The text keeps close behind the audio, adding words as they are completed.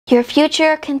Your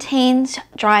future contains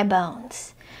dry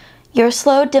bones. Your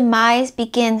slow demise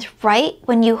begins right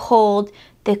when you hold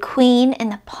the queen in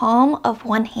the palm of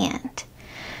one hand.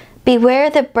 Beware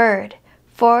the bird,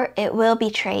 for it will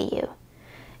betray you.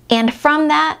 And from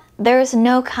that, there is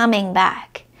no coming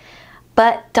back.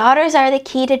 But daughters are the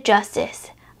key to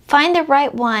justice. Find the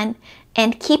right one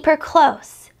and keep her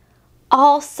close.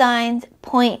 All signs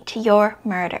point to your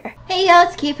murder. Hey y'all,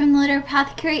 it's Kate from the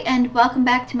Apothecary and welcome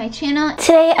back to my channel.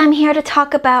 Today I'm here to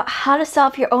talk about How to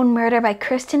Solve Your Own Murder by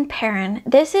Kristen Perrin.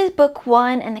 This is book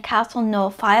 1 in the Castle Knoll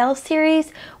Files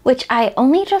series, which I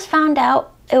only just found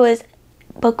out it was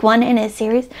book 1 in his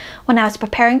series when I was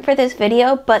preparing for this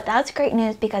video, but that's great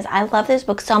news because I love this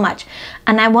book so much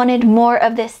and I wanted more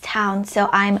of this town, so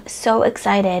I'm so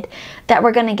excited that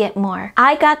we're gonna get more.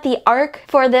 I got the ARC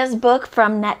for this book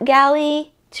from NetGalley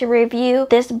to review.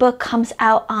 This book comes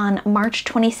out on March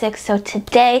 26th, so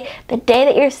today, the day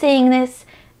that you're seeing this,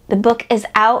 the book is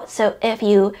out. So if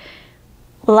you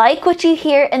like what you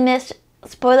hear in this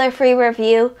spoiler-free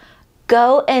review,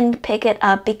 go and pick it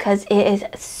up because it is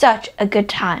such a good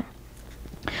time.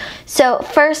 So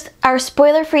first, our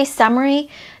spoiler-free summary.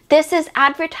 This is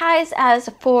advertised as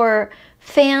for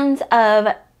fans of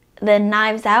the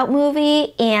Knives Out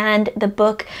movie and the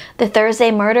book The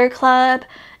Thursday Murder Club,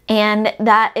 and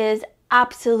that is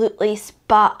absolutely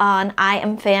spot on. I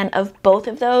am a fan of both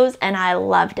of those and I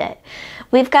loved it.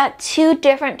 We've got 2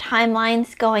 different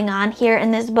timelines going on here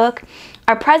in this book.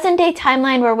 Our present day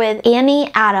timeline, we're with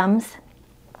Annie Adams,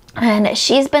 and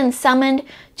she's been summoned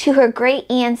to her great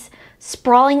aunt's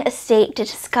sprawling estate to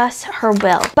discuss her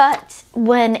will. But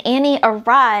when Annie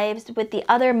arrives with the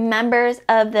other members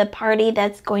of the party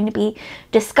that's going to be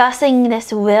discussing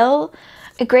this will,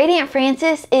 great aunt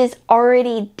Frances is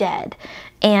already dead,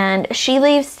 and she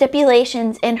leaves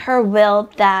stipulations in her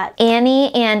will that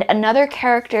Annie and another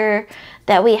character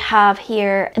that we have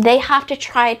here, they have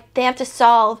to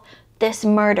solve this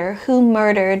murder. Who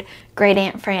murdered great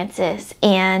aunt Frances?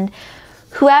 And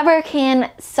whoever can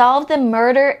solve the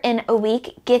murder in a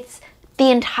week gets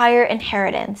the entire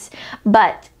inheritance.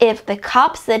 But if the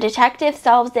cops, the detective,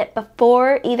 solves it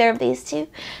before either of these two,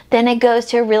 then it goes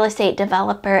to a real estate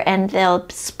developer and they'll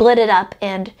split it up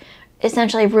and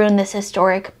essentially ruin this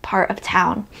historic part of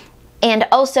town. And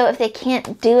also, if they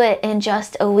can't do it in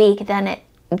just a week, then it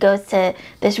goes to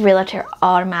this realtor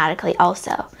automatically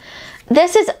also.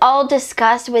 This is all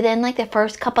discussed within like the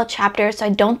first couple chapters, so I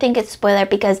don't think it's spoiler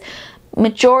because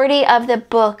majority of the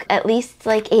book, at least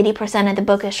like 80% of the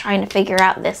book, is trying to figure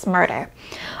out this murder.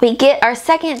 We get our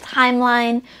second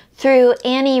timeline through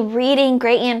Annie reading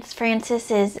great aunt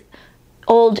Frances's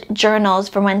old journals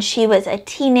from when she was a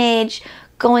teenage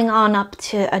going on up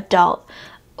to adult.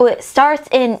 It starts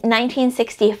in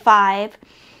 1965.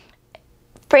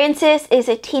 Frances is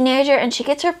a teenager and she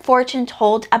gets her fortune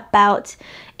told about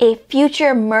a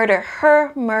future murder,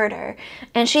 her murder,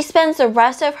 and she spends the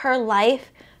rest of her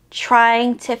life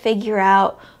trying to figure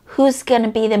out who's gonna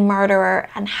be the murderer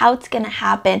and how it's gonna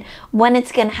happen, when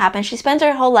it's gonna happen. She spends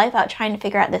her whole life out trying to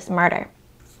figure out this murder.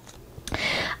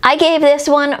 I gave this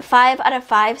one 5 out of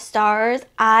 5 stars.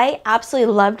 I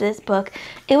absolutely loved this book.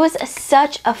 It was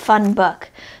such a fun book.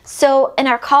 So in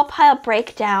our call pile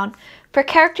breakdown, for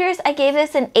characters, I gave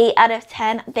this an 8 out of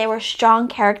 10. They were strong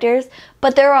characters,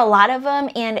 but there were a lot of them,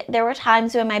 and there were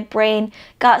times when my brain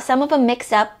got some of them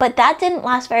mixed up, but that didn't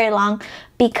last very long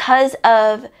because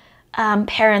of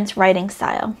Perrin's writing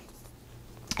style.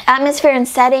 Atmosphere and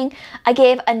setting, I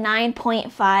gave a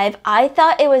 9.5. I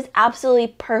thought it was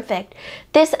absolutely perfect.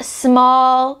 This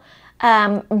small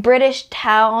British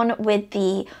town with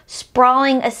the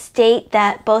sprawling estate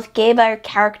that both gave our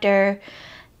character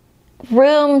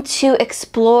room to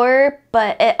explore,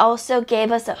 but it also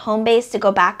gave us a home base to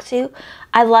go back to.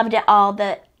 I loved it all.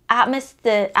 The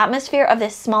atmosphere of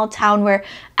this small town where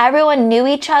everyone knew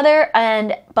each other,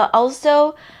 but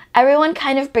also everyone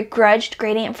kind of begrudged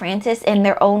great aunt Frances in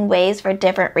their own ways for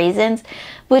different reasons,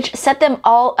 which set them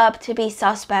all up to be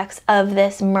suspects of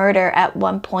this murder at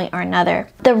one point or another.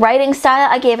 The writing style,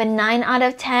 I gave a 9 out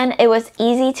of 10. It was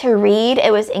easy to read.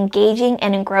 It was engaging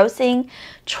and engrossing.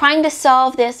 Trying to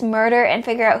solve this murder and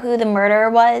figure out who the murderer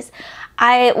was.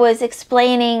 I was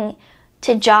explaining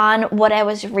to John what I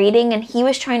was reading and he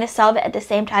was trying to solve it at the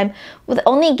same time with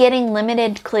only getting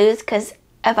limited clues, because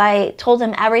if I told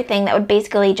him everything, that would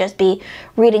basically just be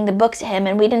reading the book to him,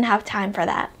 and we didn't have time for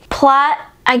that. Plot,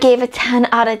 I gave a 10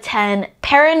 out of 10.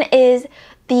 Perrin is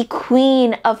the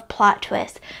queen of plot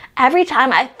twists. Every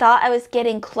time I thought I was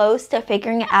getting close to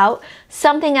figuring it out,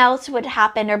 something else would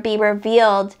happen or be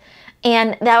revealed,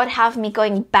 and that would have me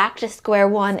going back to square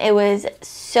one. It was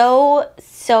so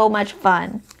much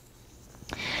fun.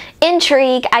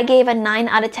 Intrigue, I gave a 9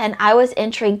 out of 10. I was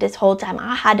intrigued this whole time.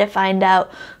 I had to find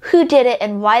out who did it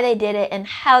and why they did it and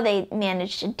how they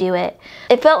managed to do it.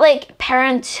 It felt like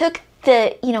Perrin took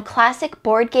the, classic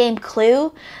board game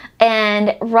Clue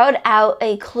and wrote out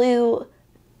a Clue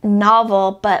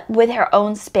novel, but with her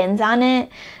own spins on it.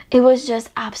 It was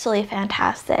just absolutely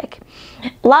fantastic.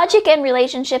 Logic and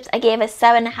relationships, I gave a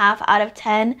 7.5 out of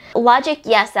 10. Logic,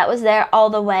 yes, that was there all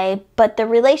the way, but the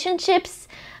relationships,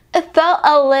 it felt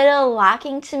a little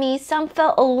lacking to me. Some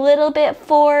felt a little bit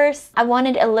forced. I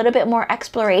wanted a little bit more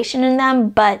exploration in them,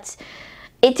 but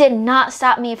it did not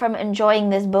stop me from enjoying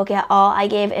this book at all. I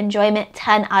gave enjoyment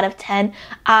 10 out of 10.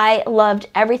 I loved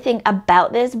everything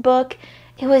about this book.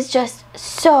 It was just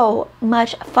so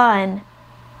much fun.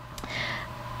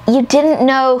 You didn't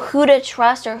know who to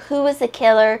trust or who was the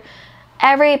killer.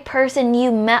 Every person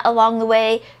you met along the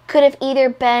way could have either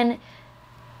been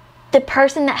the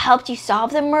person that helped you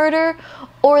solve the murder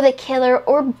or the killer,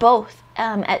 or both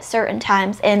at certain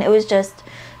times, and it was just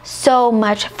so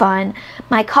much fun.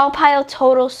 My Compile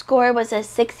total score was a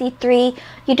 63.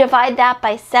 You divide that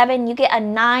by 7, you get a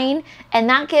 9, and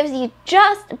that gives you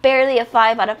just barely a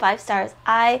 5 out of 5 stars.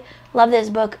 I love this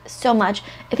book so much.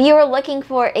 If you are looking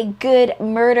for a good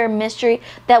murder mystery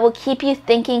that will keep you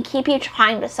thinking, keep you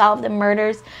trying to solve the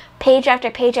murders, page after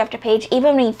page after page,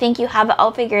 even when you think you have it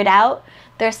all figured out,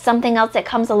 there's something else that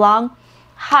comes along.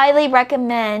 Highly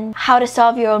recommend How to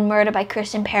Solve Your Own Murder by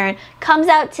Kristen Perrin. Comes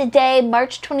out today,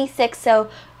 March 26th, so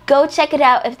go check it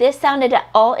out. If this sounded at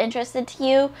all interesting to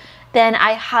you, then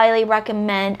I highly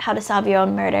recommend How to Solve Your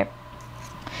Own Murder.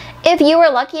 If you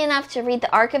were lucky enough to read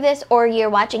the arc of this, or you're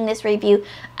watching this review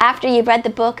after you've read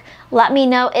the book, let me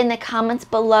know in the comments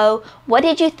below. What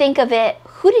did you think of it?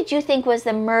 Who did you think was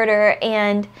the murderer?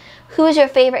 And who is your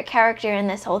favorite character in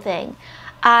this whole thing?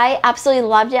 I absolutely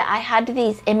loved it. I had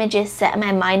these images set in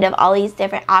my mind of all these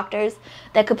different actors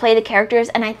that could play the characters,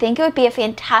 and I think it would be a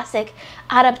fantastic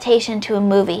adaptation to a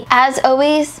movie. As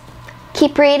always,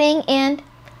 keep reading, and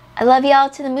I love y'all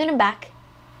to the moon and back.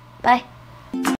 Bye.